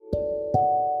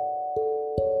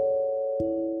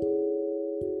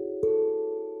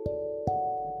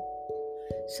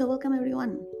So welcome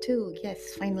everyone to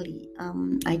yes, finally.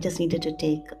 I just needed to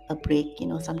take a break.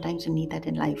 Sometimes you need that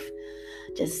in life.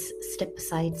 Just step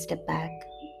aside, step back,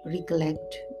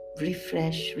 recollect,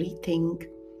 refresh, rethink.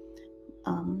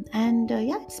 And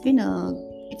yeah, it's been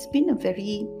a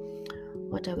very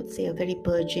what I would say a very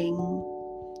purging,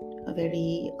 a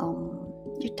very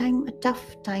a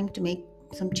tough time to make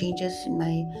some changes in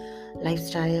my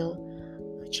lifestyle,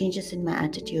 changes in my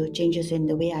attitude, changes in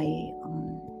the way I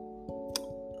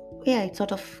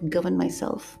sort of govern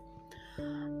myself.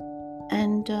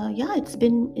 And yeah, it's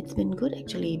been good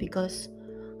actually, because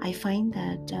I find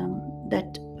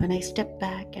that when I stepped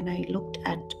back and I looked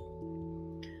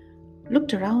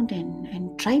around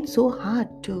and tried so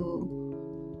hard to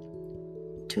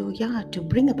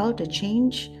bring about a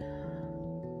change.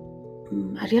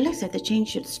 I realized that the change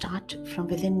should start from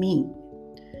within me,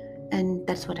 and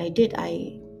that's what I did.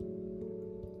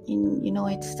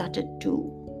 It started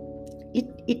to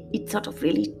it sort of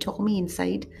really tore me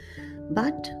inside,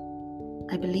 but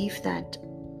I believe that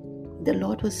the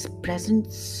Lord was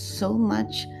present so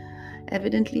much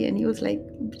evidently, and he was like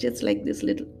just like this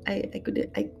little I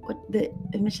what the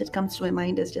image that comes to my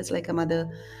mind is just like a mother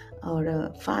or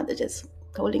a father just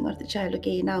holding on to the child.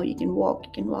 Okay, now you can walk,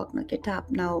 now get up,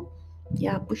 now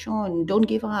yeah, push on, don't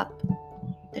give up,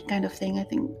 that kind of thing, I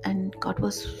think. And God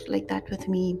was like that with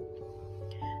me,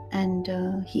 and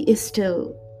he is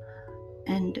still,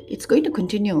 and it's going to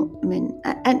continue. I mean,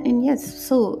 and yes.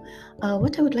 So,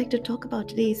 what I would like to talk about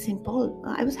today is Saint Paul.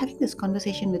 I was having this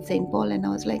conversation with Saint Paul, and I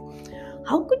was like,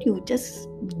 "How could you just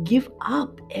give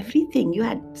up everything? You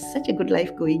had such a good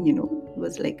life going. He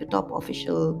was like a top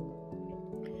official,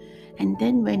 and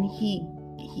then when he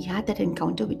had that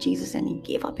encounter with Jesus and he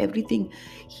gave up everything,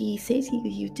 he says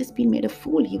he just been made a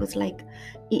fool. He was like,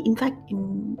 in fact,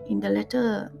 in the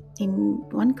letter in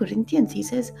 1 Corinthians, he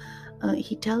says,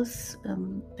 he tells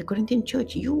the Corinthian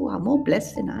church, you are more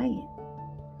blessed than I.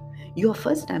 You are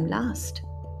first, I'm last.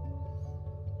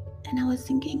 And I was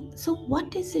thinking, so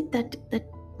what is it that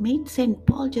made Saint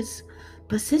Paul just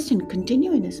persist and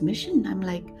continue in his mission? I'm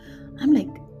like,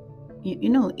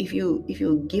 if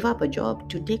you give up a job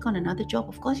to take on another job,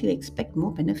 of course you expect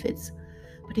more benefits.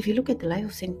 But if you look at the life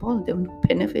of Saint Paul, there were no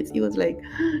benefits. He was like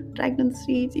dragged on the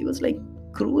streets. He was like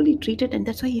cruelly treated, and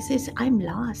that's why he says, I'm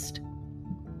last.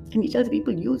 And he tells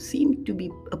people, you seem to be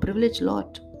a privileged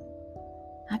lot.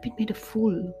 I've been made a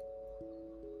fool.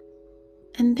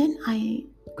 And then I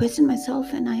questioned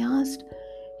myself and I asked,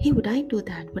 hey, would I do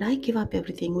that? Would I give up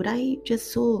everything? Would I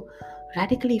just so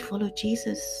radically follow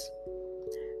Jesus?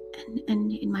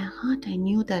 And in my heart, I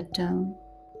knew that no,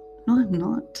 I'm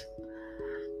not.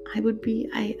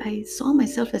 I saw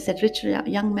myself as that rich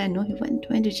young man. No, he went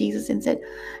to Jesus and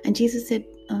Jesus said,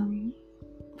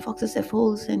 foxes have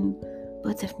holes and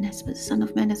birds have nests, but the Son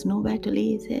of Man has nowhere to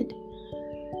lay his head.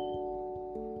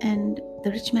 And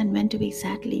the rich man went away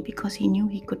sadly because he knew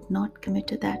he could not commit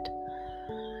to that.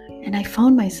 And I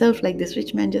found myself like this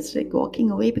rich man, just like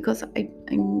walking away because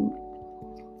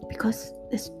because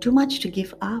there's too much to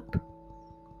give up.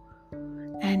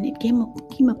 And it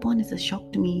came upon as a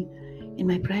shock to me in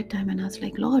my prayer time, and I was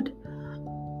like, Lord,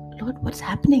 what's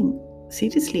happening?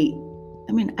 Seriously,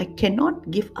 I mean, I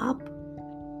cannot give up.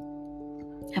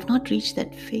 I've not reached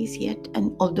that phase yet,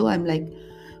 and although I'm like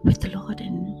with the Lord,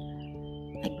 and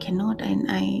I cannot, and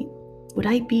I would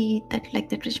I be that like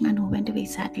that rich man who went away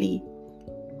sadly?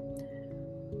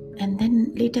 And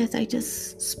then later, as I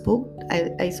just spoke,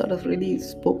 I sort of really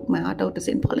spoke my heart out to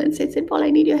St. Paul and said, St. Paul,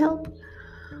 I need your help.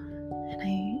 And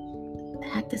I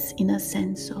had this inner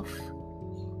sense of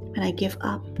when I give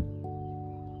up,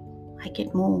 I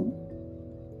get more.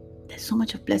 There's so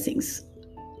much of blessings.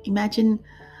 Imagine,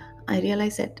 I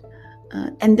realized that,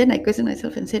 and then I questioned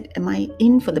myself and said, am I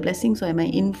in for the blessings, or am I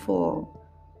in for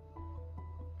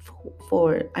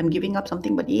I'm giving up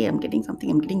something, but yeah, I'm getting something,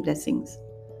 I'm getting blessings.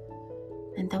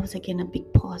 And that was again a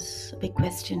big pause, a big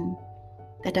question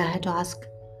that I had to ask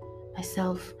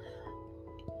myself.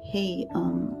 Hey,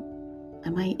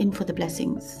 am I in for the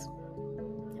blessings?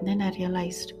 And then I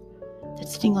realized that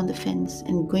sitting on the fence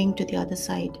and going to the other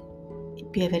side,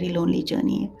 it'd be a very lonely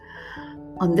journey.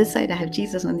 On this side, I have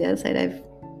Jesus. On the other side, I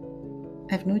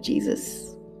have no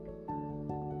Jesus.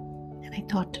 And I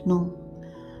thought, no,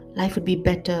 life would be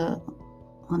better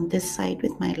on this side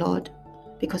with my Lord,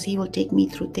 because He will take me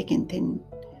through thick and thin.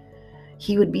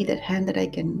 He would be that hand that I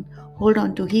can hold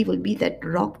on to. He will be that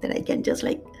rock that I can just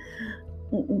like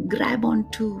grab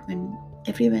onto when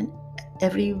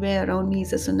everywhere around me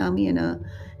is a tsunami and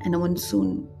a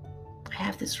monsoon. I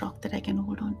have this rock that I can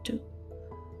hold on to.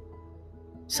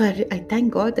 So I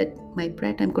thank God that my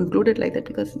prayer time concluded like that,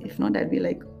 because if not, I'd be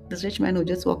like, this rich man who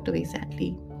just walked away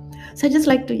sadly. So I just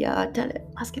like to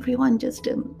ask everyone, just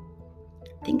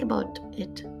think about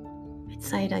it. Which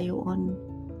side are you on?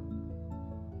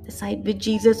 The side with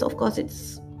Jesus, of course,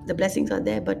 it's the blessings are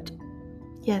there, but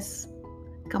yes,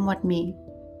 come what may.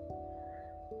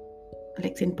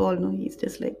 Like St. Paul, no, he's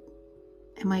just like,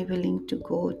 am I willing to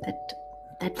go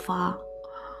that far?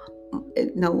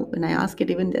 Now, when I ask it,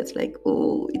 even that's like,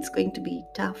 oh, it's going to be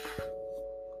tough.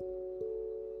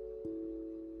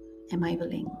 Am I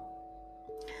willing?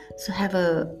 So have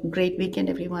a great weekend,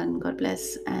 everyone. God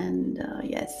bless, and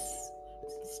yes,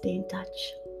 stay in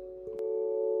touch.